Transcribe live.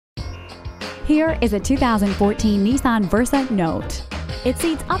Here is a 2014 Nissan Versa Note. It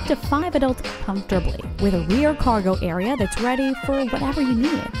seats up to 5 adults comfortably, with a rear cargo area that's ready for whatever you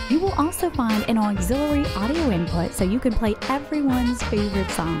need. You will also find an auxiliary audio input so you can play everyone's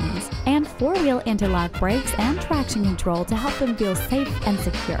favorite songs, and 4-wheel anti-lock brakes and traction control to help them feel safe and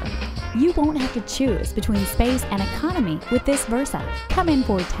secure. You won't have to choose between space and economy with this Versa. Come in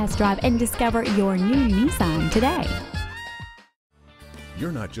for a test drive and discover your new Nissan today.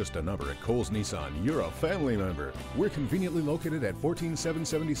 You're not just a number at Cowles Nissan, you're a family member. We're conveniently located at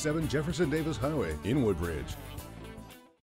 14777 Jefferson Davis Highway in Woodbridge.